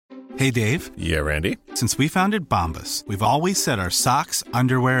Hey, Dave. Yeah, Randy. Since we founded Bombas, we've always said our socks,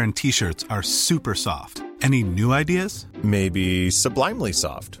 underwear, and T-shirts are super soft. Any new ideas? Maybe sublimely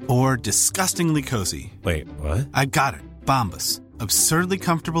soft. Or disgustingly cozy. Wait, what? I got it. Bombas. Absurdly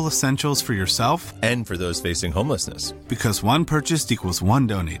comfortable essentials for yourself and for those facing homelessness. Because one purchased equals one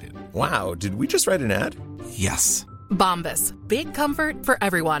donated. Wow, did we just write an ad? Yes. Bombas. Big comfort for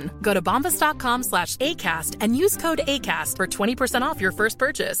everyone. Go to bombas.com/ACAST and use code ACAST for 20% off your first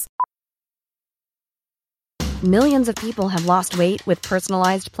purchase. Millions of people have lost weight with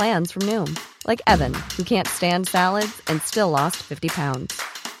personalized plans from Noom. Like Evan, who can't stand salads and still lost 50 pounds.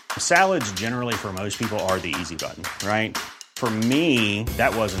 Salads generally for most people are the easy button, right? For me,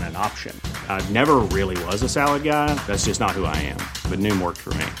 that wasn't an option. I never really was a salad guy. That's just not who I am. But Noom worked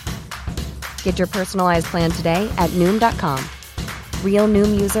for me. Get your personalized plan today at Noom.com. Real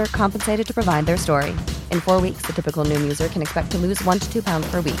Noom user compensated to provide their story. In 4 weeks, the typical Noom user can expect to lose 1 to 2 pounds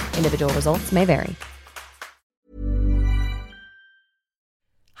per week. Individual results may vary.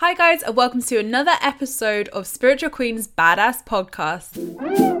 Hi guys, and welcome to another episode of Spiritual Queen's Badass Podcast.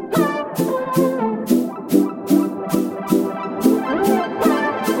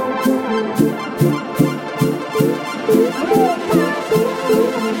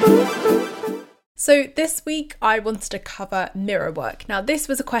 So this week I wanted to cover mirror work. Now this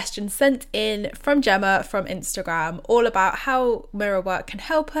was a question sent in from Gemma from Instagram, all about how mirror work can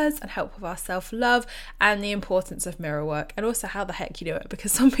help us and help with our self-love and the importance of mirror work, and also how the heck you do it,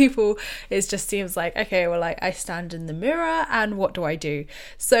 because some people it just seems like, okay, well, like I stand in the mirror and what do I do?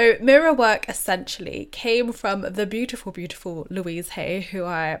 So mirror work essentially came from the beautiful Louise Hay, who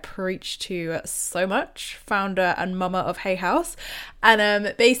I preach to so much, founder and mama of Hay House.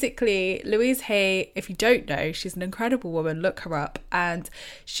 And basically Louise Hay, if you don't know, she's an incredible woman. Look her up. And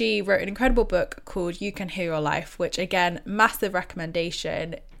she wrote an incredible book called You Can Heal Your Life, which again, massive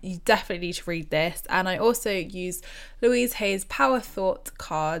recommendation. You definitely need to read this. And I also use Louise Hay's Power Thought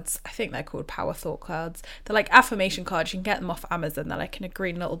cards. I think they're called Power Thought cards. They're like affirmation cards. You can get them off Amazon. They're like in a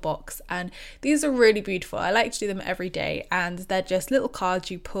green little box. And these are really beautiful. I like to do them every day. And they're just little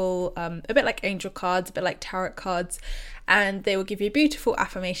cards you pull, a bit like angel cards, a bit like tarot cards. And they will give you a beautiful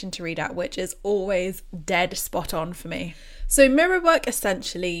affirmation to read out, which is always dead spot on for me. So mirror work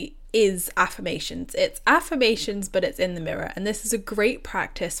essentially is affirmations. It's affirmations, but it's in the mirror. And this is a great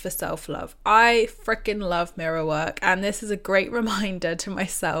practice for self-love. I freaking love mirror work. And this is a great reminder to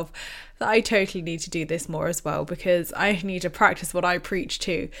myself that I totally need to do this more as well, because I need to practice what I preach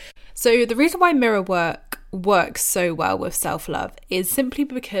too. So the reason why mirror work works so well with self-love is simply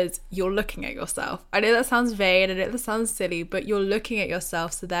because you're looking at yourself. I know that sounds vain, I know that sounds silly, but you're looking at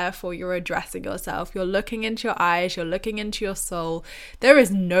yourself, so therefore you're addressing yourself. You're looking into your eyes, you're looking into your soul. There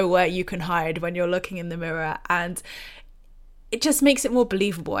is nowhere you can hide when you're looking in the mirror, and it just makes it more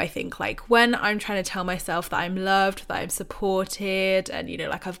believable, I think. Like when I'm trying to tell myself that I'm loved, that I'm supported, and you know,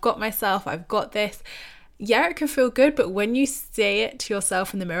 like I've got myself, I've got this. Yeah, it can feel good, but when you say it to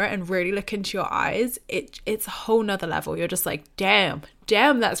yourself in the mirror and really look into your eyes, it's a whole nother level. You're just like, damn,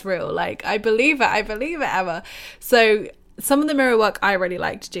 that's real. Like, I believe it, Emma. So some of the mirror work I really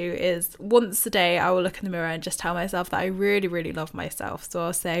like to do is once a day, I will look in the mirror and just tell myself that I really, really love myself. So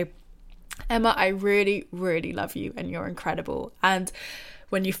I'll say, Emma, I really, really love you and you're incredible. And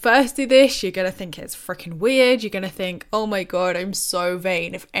when you first do this, you're going to think it's freaking weird. You're going to think, oh my God, I'm so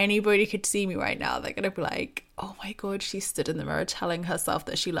vain. If anybody could see me right now, they're going to be like, oh my God, she stood in the mirror telling herself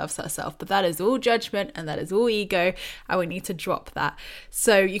that she loves herself. But that is all judgment and that is all ego. And we need to drop that.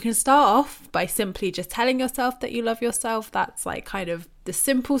 So you can start off by simply just telling yourself that you love yourself. That's like kind of the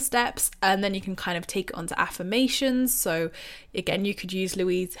simple steps, and then you can kind of take it onto affirmations. So again, you could use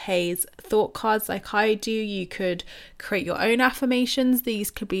Louise Hay's thought cards like I do. You could create your own affirmations.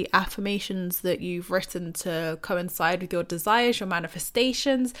 These could be affirmations that you've written to coincide with your desires, your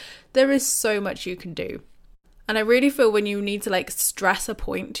manifestations. There is so much you can do. And I really feel when you need to like stress a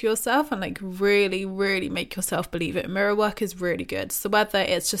point to yourself and like really, really make yourself believe it, mirror work is really good. So whether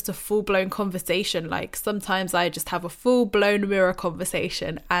it's just a full-blown conversation, like sometimes I just have a full-blown mirror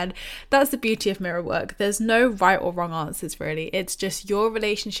conversation, and that's the beauty of mirror work. There's no right or wrong answers really. It's just your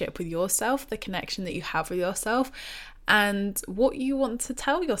relationship with yourself, the connection that you have with yourself, and what you want to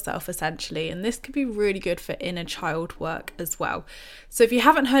tell yourself essentially. And this could be really good for inner child work as well. So if you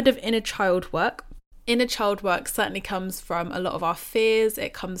haven't heard of inner child work, inner child work certainly comes from a lot of our fears.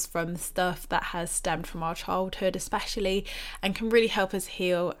 It comes from stuff that has stemmed from our childhood especially, and can really help us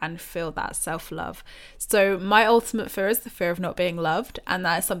heal and feel that self-love. So my ultimate fear is the fear of not being loved, and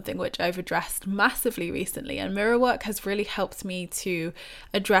that is something which I've addressed massively recently, and mirror work has really helped me to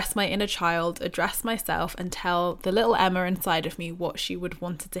address my inner child, address myself, and tell the little Emma inside of me what she would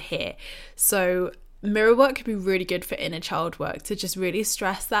wanted to hear. So mirror work can be really good for inner child work, to just really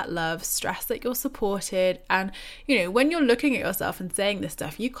stress that love, stress that you're supported. And you know, when you're looking at yourself and saying this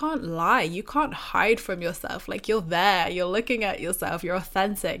stuff, you can't lie, you can't hide from yourself. Like, you're there, you're looking at yourself, you're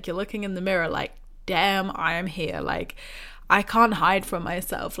authentic, you're looking in the mirror like, damn, I am here. Like, I can't hide from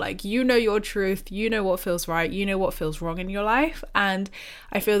myself. Like, you know your truth, you know what feels right, you know what feels wrong in your life. And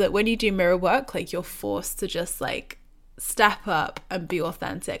I feel that when you do mirror work, like, you're forced to just like step up and be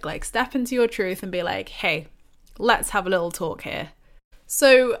authentic, like step into your truth and be like, hey, let's have a little talk here.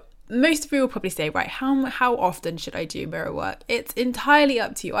 So most of you will probably say, right, how often should I do mirror work? It's entirely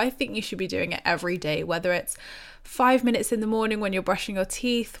up to you. I think you should be doing it every day, whether it's 5 minutes in the morning when you're brushing your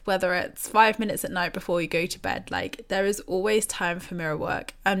teeth, whether it's 5 minutes at night before you go to bed. Like, there is always time for mirror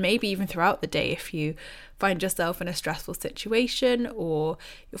work, and maybe even throughout the day if you find yourself in a stressful situation, or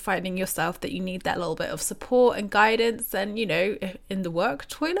you're finding yourself that you need that little bit of support and guidance, and you know, in the work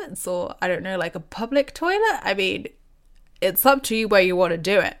toilets, or I don't know, like a public toilet. I mean, it's up to you where you want to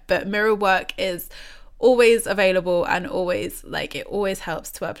do it, but mirror work is always available, and always, like, it always helps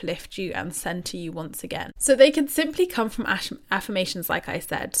to uplift you and center you once again. So they can simply come from affirmations, like I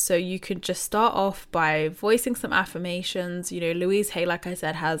said. So you could just start off by voicing some affirmations. You know, Louise Hay, like I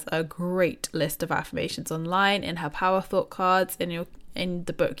said, has a great list of affirmations online in her Power Thought cards, in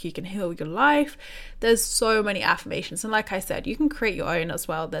the book You Can Heal Your Life. There's so many affirmations, and like I said, you can create your own as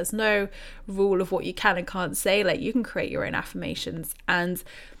well. There's no rule of what you can and can't say. Like, you can create your own affirmations, and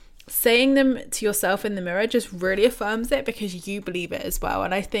saying them to yourself in the mirror just really affirms it, because you believe it as well.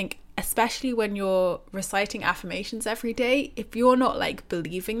 And I think especially when you're reciting affirmations every day, if you're not like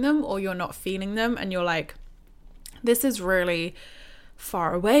believing them, or you're not feeling them, and you're like, this is really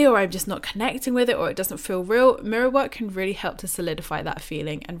far away, or I'm just not connecting with it, or it doesn't feel real, mirror work can really help to solidify that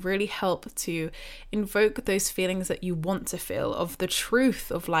feeling, and really help to invoke those feelings that you want to feel, of the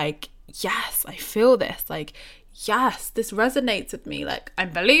truth of like, yes, I feel this, like, yes, this resonates with me, like,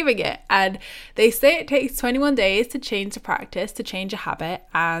 I'm believing it. And they say it takes 21 days to change a practice, to change a habit,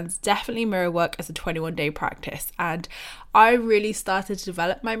 and definitely mirror work is a 21-day practice. And I really started to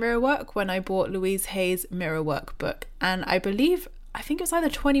develop my mirror work when I bought Louise Hay's mirror work book, and I think it was either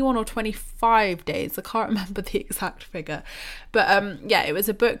 21 or 25 days. I can't remember the exact figure. But yeah, it was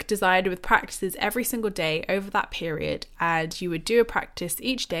a book designed with practices every single day over that period. And you would do a practice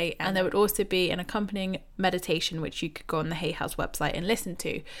each day. And there would also be an accompanying meditation, which you could go on the Hay House website and listen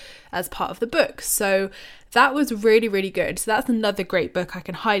to as part of the book. So that was really, really good. So that's another great book I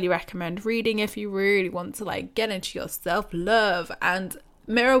can highly recommend reading if you really want to like get into your self-love. And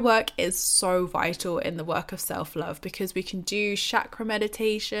mirror work is so vital in the work of self-love, because we can do chakra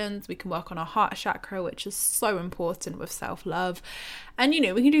meditations, we can work on our heart chakra, which is so important with self-love. And you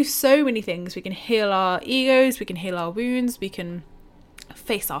know, we can do so many things. We can heal our egos, we can heal our wounds, we can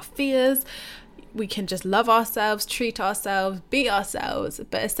face our fears, we can just love ourselves, treat ourselves, be ourselves.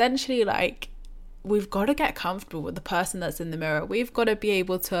 But essentially, like, we've got to get comfortable with the person that's in the mirror. We've got to be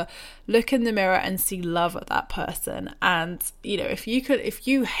able to look in the mirror and see love at that person. And you know, if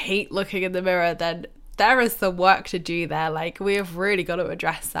you hate looking in the mirror, then there is some work to do there. Like, we have really got to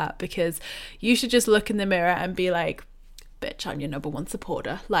address that, because you should just look in the mirror and be like, bitch, I'm your number one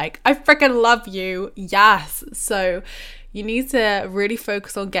supporter. Like, I freaking love you. Yes. So you need to really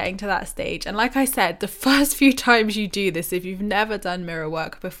focus on getting to that stage. And like I said, the first few times you do this, if you've never done mirror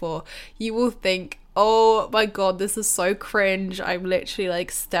work before, you will think, oh my god, this is so cringe. I'm literally like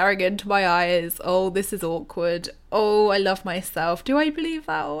staring into my eyes. Oh, this is awkward. Oh, I love myself. Do I believe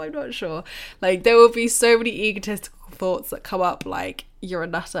that? Oh, I'm not sure. Like, there will be so many egotistical thoughts that come up, like, you're a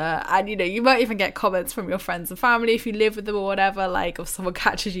nutter. And you know, you might even get comments from your friends and family if you live with them or whatever, like, if someone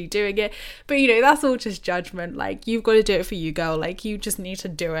catches you doing it. But you know, that's all just judgment. Like, you've got to do it for you, girl. Like, you just need to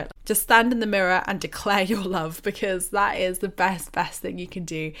do it. Just stand in the mirror and declare your love, because that is the best thing you can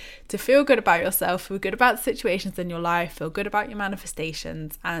do to feel good about yourself, feel good about situations in your life, feel good about your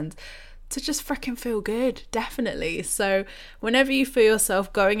manifestations, and to just freaking feel good. Definitely. So whenever you feel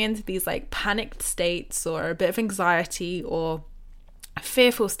yourself going into these like panicked states, or a bit of anxiety, or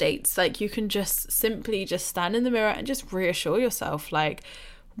fearful states, like, you can just simply just stand in the mirror and just reassure yourself, like,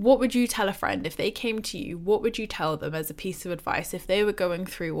 what would you tell a friend if they came to you? What would you tell them as a piece of advice if they were going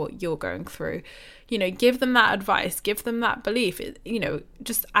through what you're going through? You know, give them that advice, give them that belief, you know,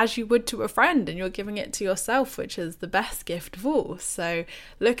 just as you would to a friend, and you're giving it to yourself, which is the best gift of all. So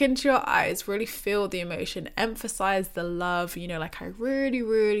look into your eyes, really feel the emotion, emphasize the love, you know, like, I really,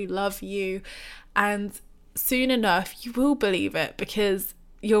 really love you. And soon enough, you will believe it, because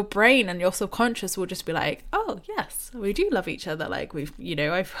your brain and your subconscious will just be like, oh yes, we do love each other. Like, we've, you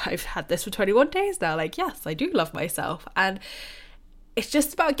know, I've had this for 21 days now. Like, yes, I do love myself. And it's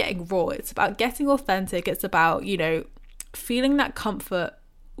just about getting raw. It's about getting authentic. It's about, you know, feeling that comfort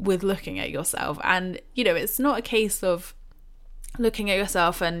with looking at yourself. And, you know, it's not a case of looking at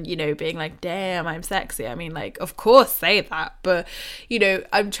yourself and, you know, being like, damn, I'm sexy. I mean, like, of course, say that. But, you know,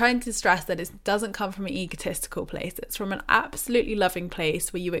 I'm trying to stress that it doesn't come from an egotistical place. It's from an absolutely loving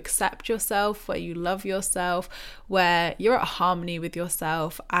place where you accept yourself, where you love yourself, where you're at harmony with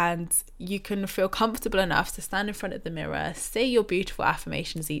yourself, and you can feel comfortable enough to stand in front of the mirror, say your beautiful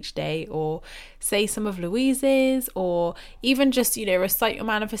affirmations each day, or say some of Louise's, or even just, you know, recite your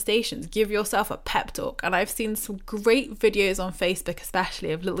manifestations, give yourself a pep talk. And I've seen some great videos on Facebook,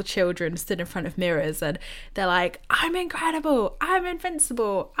 especially, of little children stood in front of mirrors and they're like, I'm incredible, I'm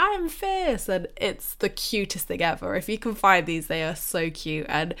invincible, I'm fierce. And it's the cutest thing ever. If you can find these, they are so cute.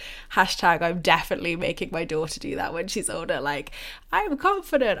 And hashtag, I'm definitely making my daughter do that when she's older. Like, I'm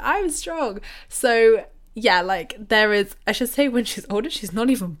confident, I'm strong. So yeah, like, there is, I should say, when she's older, she's not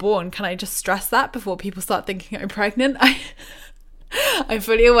even born. Can I just stress that before people start thinking I'm pregnant? I'm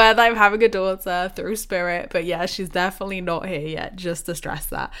fully aware that I'm having a daughter through spirit, but yeah, she's definitely not here yet, just to stress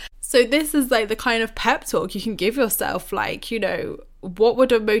that. So this is like the kind of pep talk you can give yourself. Like, you know, what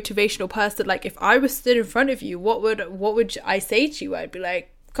would a motivational person, like, if I was stood in front of you, what would I say to you? I'd be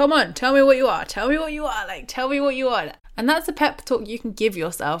like, come on, tell me what you are, tell me what you are, like, tell me what you are. And that's a pep talk you can give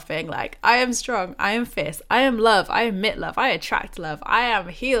yourself, being like, I am strong, I am fierce, I am love, I emit love, I attract love, I am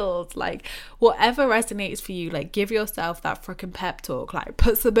healed. Like, whatever resonates for you, like, give yourself that freaking pep talk. Like,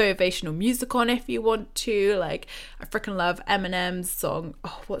 put some motivational music on if you want to. Like, I freaking love Eminem's song,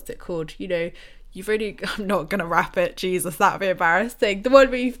 oh, what's it called? You know, I'm not gonna rap it, Jesus, that'd be embarrassing. The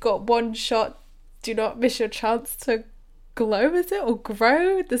one where you've got one shot, do not miss your chance to glow, is it? Or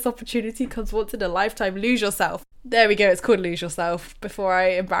grow? This opportunity comes once in a lifetime. Lose yourself. There we go, it's called Lose Yourself, before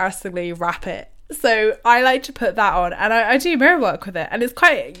I embarrassingly rap it. So I like to put that on, and I do mirror work with it, and it's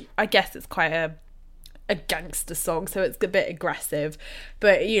quite, I guess it's quite a gangster song, so it's a bit aggressive.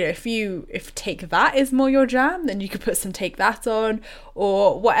 But, you know, if Take That is more your jam, then you could put some Take That on,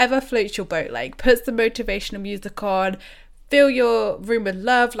 or whatever floats your boat. Like, put some motivational music on, fill your room with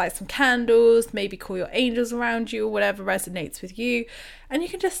love, light some candles, maybe call your angels around you, or whatever resonates with you. And you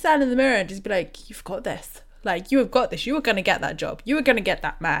can just stand in the mirror and just be like, you've got this. Like, you have got this. You are going to get that job. You are going to get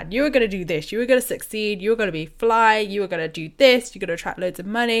that man. You are going to do this. You are going to succeed. You are going to be fly. You are going to do this. You're going to attract loads of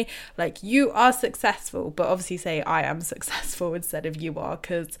money. Like, you are successful. But obviously say I am successful instead of you are,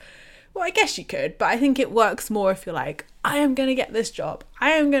 because, well, I guess you could. But I think it works more if you're like, I am going to get this job.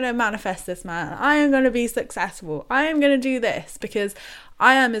 I am going to manifest this man. I am going to be successful. I am going to do this, because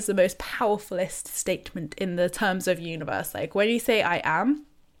I am is the most powerfulest statement in the terms of universe. Like, when you say I am,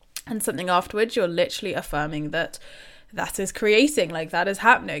 and something afterwards, you're literally affirming that is creating, like, that is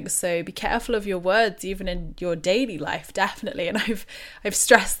happening. So be careful of your words, even in your daily life, definitely. And I've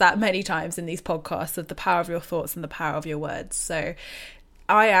stressed that many times in these podcasts, of the power of your thoughts and the power of your words. So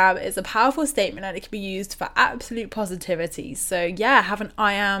I am is a powerful statement, and it can be used for absolute positivity. So yeah, have an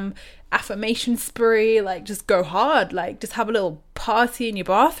I am affirmation spree, like, just go hard, like, just have a little party in your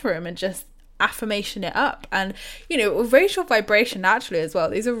bathroom and just affirmation it up. And, you know, with racial vibration naturally as well,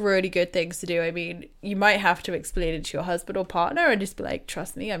 these are really good things to do. I mean, you might have to explain it to your husband or partner and just be like,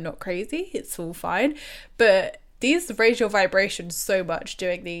 trust me, I'm not crazy, it's all fine. But these raise your vibrations so much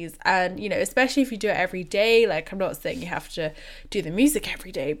doing these. And, you know, especially if you do it every day, like, I'm not saying you have to do the music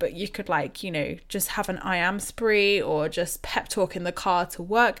every day, but you could, like, you know, just have an I am spree, or just pep talk in the car to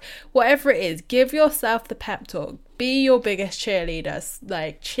work, whatever it is. Give yourself the pep talk. Be your biggest cheerleader.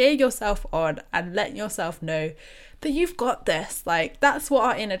 Like, cheer yourself on and let yourself know that you've got this. Like, that's what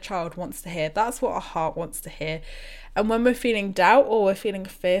our inner child wants to hear. That's what our heart wants to hear. And when we're feeling doubt or we're feeling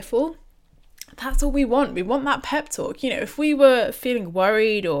fearful, that's all we want. We want that pep talk. You know, if we were feeling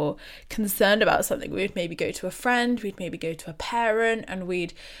worried or concerned about something, we'd maybe go to a friend, we'd maybe go to a parent, and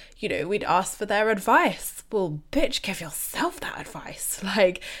we'd ask for their advice. Well, bitch, give yourself that advice.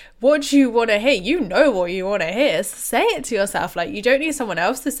 Like, what do you want to hear? You know what you want to hear. So say it to yourself. Like, you don't need someone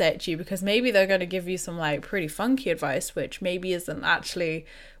else to say it to you, because maybe they're going to give you some, like, pretty funky advice, which maybe isn't actually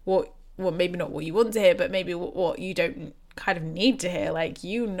maybe not what you want to hear, but maybe what you don't kind of need to hear. Like,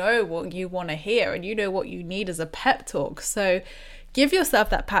 you know what you want to hear and you know what you need as a pep talk. So give yourself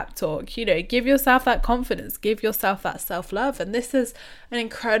that pep talk, you know, give yourself that confidence, give yourself that self-love. And this is an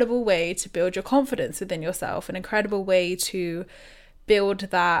incredible way to build your confidence within yourself, an incredible way to build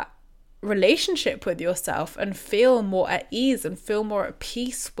that relationship with yourself and feel more at ease and feel more at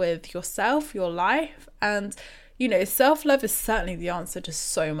peace with yourself, your life. And you know, self-love is certainly the answer to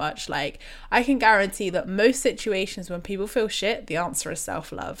so much. Like, I can guarantee that most situations when people feel shit, the answer is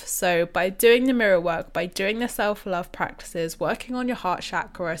self-love. So by doing the mirror work, by doing the self-love practices, working on your heart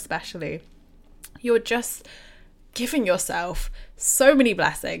chakra especially, you're just giving yourself so many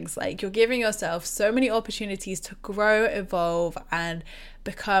blessings. Like, you're giving yourself so many opportunities to grow, evolve, and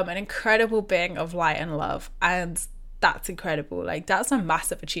become an incredible being of light and love. And that's incredible. Like, that's a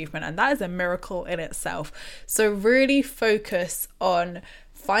massive achievement, and that is a miracle in itself. So really focus on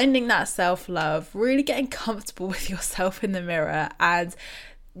finding that self-love, really getting comfortable with yourself in the mirror, and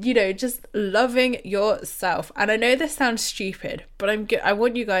you know, just loving yourself. And I know this sounds stupid, but I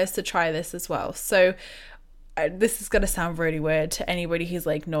want you guys to try this as well. So this is going to sound really weird to anybody who's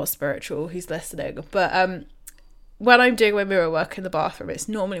like not spiritual, who's listening, but when I'm doing my mirror work in the bathroom, it's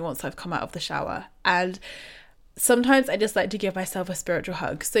normally once I've come out of the shower, and sometimes I just like to give myself a spiritual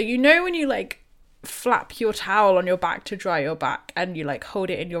hug. So you know when you like flap your towel on your back to dry your back and you like hold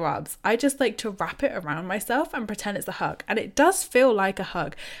it in your arms, I just like to wrap it around myself and pretend it's a hug, and it does feel like a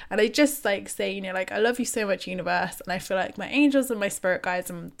hug. And I just like say, you know, like, I love you so much, universe. And I feel like my angels and my spirit guides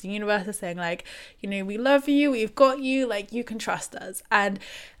and the universe are saying, like, you know, we love you, we've got you, like, you can trust us. And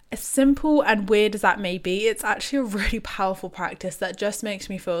as simple and weird as that may be, it's actually a really powerful practice that just makes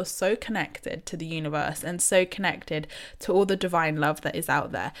me feel so connected to the universe and so connected to all the divine love that is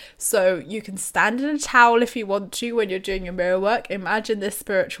out there. So you can stand in a towel if you want to when you're doing your mirror work. Imagine this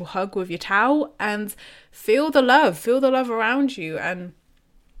spiritual hug with your towel and feel the love around you. And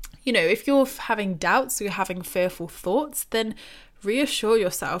you know, if you're having doubts or you're having fearful thoughts, then reassure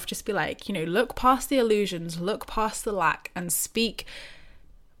yourself. Just be like, you know, look past the illusions, look past the lack, and speak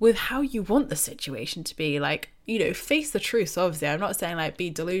with how you want the situation to be. Like, you know, face the truth. Obviously, I'm not saying like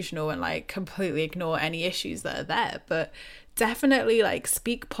be delusional and like completely ignore any issues that are there, but definitely like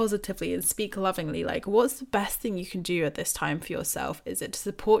speak positively and speak lovingly. Like, what's the best thing you can do at this time for yourself? Is it to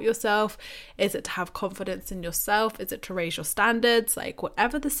support yourself? Is it to have confidence in yourself? Is it to raise your standards? Like,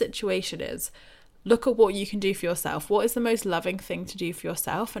 whatever the situation is, look at what you can do for yourself. What is the most loving thing to do for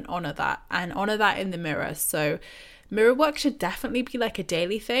yourself, and honor that in the mirror. So mirror work should definitely be like a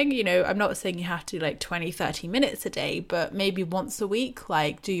daily thing. You know, I'm not saying you have to do like 20-30 minutes a day, but maybe once a week,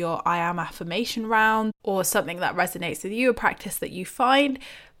 like do your I am affirmation round or something that resonates with you, a practice that you find.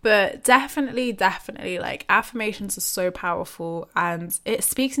 But definitely like affirmations are so powerful, and it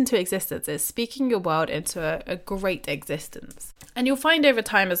speaks into existence. It's speaking your world into a great existence. And you'll find over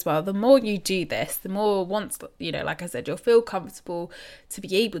time as well, the more you do this, the more, once, you know, like I said, you'll feel comfortable to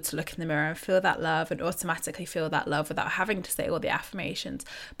be able to look in the mirror and feel that love, and automatically feel that love without having to say all the affirmations.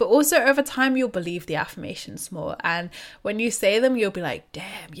 But also over time, you'll believe the affirmations more. And when you say them, you'll be like,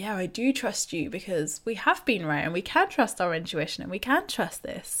 damn, yeah, I do trust you, because we have been right, and we can trust our intuition, and we can trust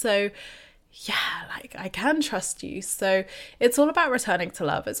this. So yeah, like, I can trust you. So it's all about returning to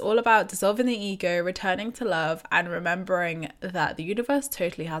love. It's all about dissolving the ego, returning to love, and remembering that the universe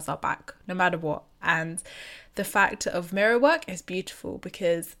totally has our back no matter what. And the fact of mirror work is beautiful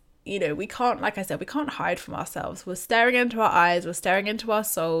because, you know, we can't, like I said, we can't hide from ourselves. We're staring into our eyes, we're staring into our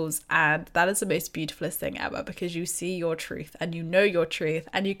souls, and that is the most beautifulest thing ever, because you see your truth and you know your truth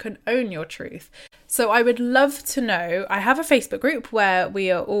and you can own your truth. So I would love to know, I have a Facebook group where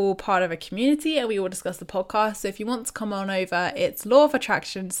we are all part of a community and we all discuss the podcast. So if you want to come on over, it's Law of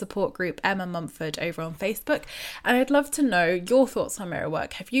Attraction Support Group Emma Mumford over on Facebook. And I'd love to know your thoughts on mirror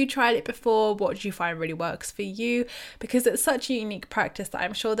work. Have you tried it before? What do you find really works for you? Because it's such a unique practice that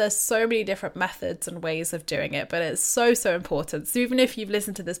I'm sure there's so many different methods and ways of doing it, but it's so important. So even if you've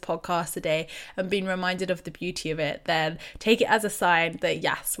listened to this podcast today and been reminded of the beauty of it, then take it as a sign that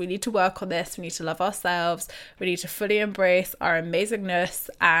yes, we need to work on this. We need to love ourselves. We need to fully embrace our amazingness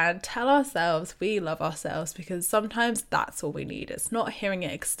and tell ourselves we love ourselves, because sometimes that's all we need. It's not hearing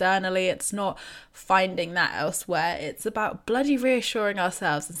it externally. It's not finding that elsewhere. It's about bloody reassuring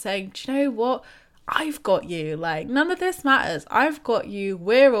ourselves and saying, do you know what? I've got you. Like, none of this matters. I've got you.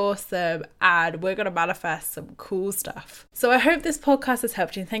 We're awesome. And we're going to manifest some cool stuff. So I hope this podcast has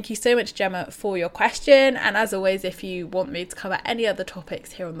helped you. Thank you so much, Gemma, for your question. And as always, if you want me to cover any other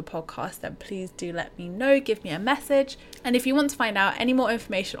topics here on the podcast, then please do let me know. Give me a message. And if you want to find out any more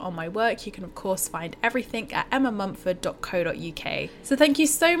information on my work, you can of course find everything at emmamumford.co.uk. So thank you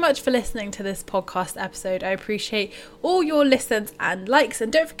so much for listening to this podcast episode. I appreciate all your listens and likes.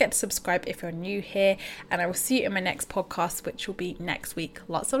 And don't forget to subscribe if you're new here. And I will see you in my next podcast, which will be next week.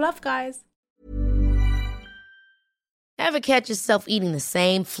 Lots of love, guys. Ever catch yourself eating the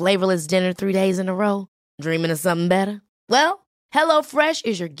same flavorless dinner 3 days in a row? Dreaming of something better? Well, HelloFresh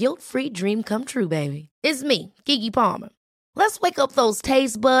is your guilt-free dream come true, baby. It's me, Keke Palmer. Let's wake up those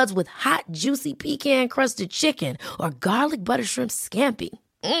taste buds with hot, juicy pecan-crusted chicken or garlic butter shrimp scampi.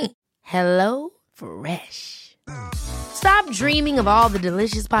 Hello Fresh. Stop dreaming of all the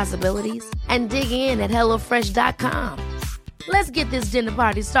delicious possibilities and dig in at HelloFresh.com. Let's get this dinner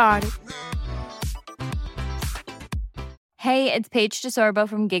party started. Hey, it's Paige DeSorbo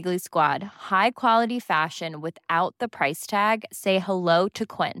from Giggly Squad. High quality fashion without the price tag. Say hello to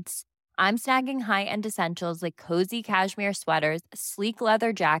Quince. I'm snagging high-end essentials like cozy cashmere sweaters, sleek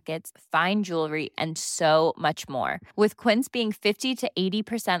leather jackets, fine jewelry, and so much more. With Quince being 50 to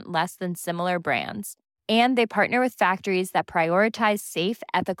 80% less than similar brands. And they partner with factories that prioritize safe,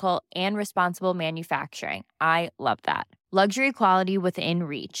 ethical, and responsible manufacturing. I love that. Luxury quality within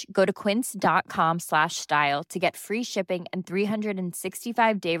reach. Go to quince.com/style to get free shipping and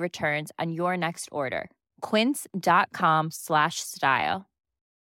 365-day returns on your next order. Quince.com/style.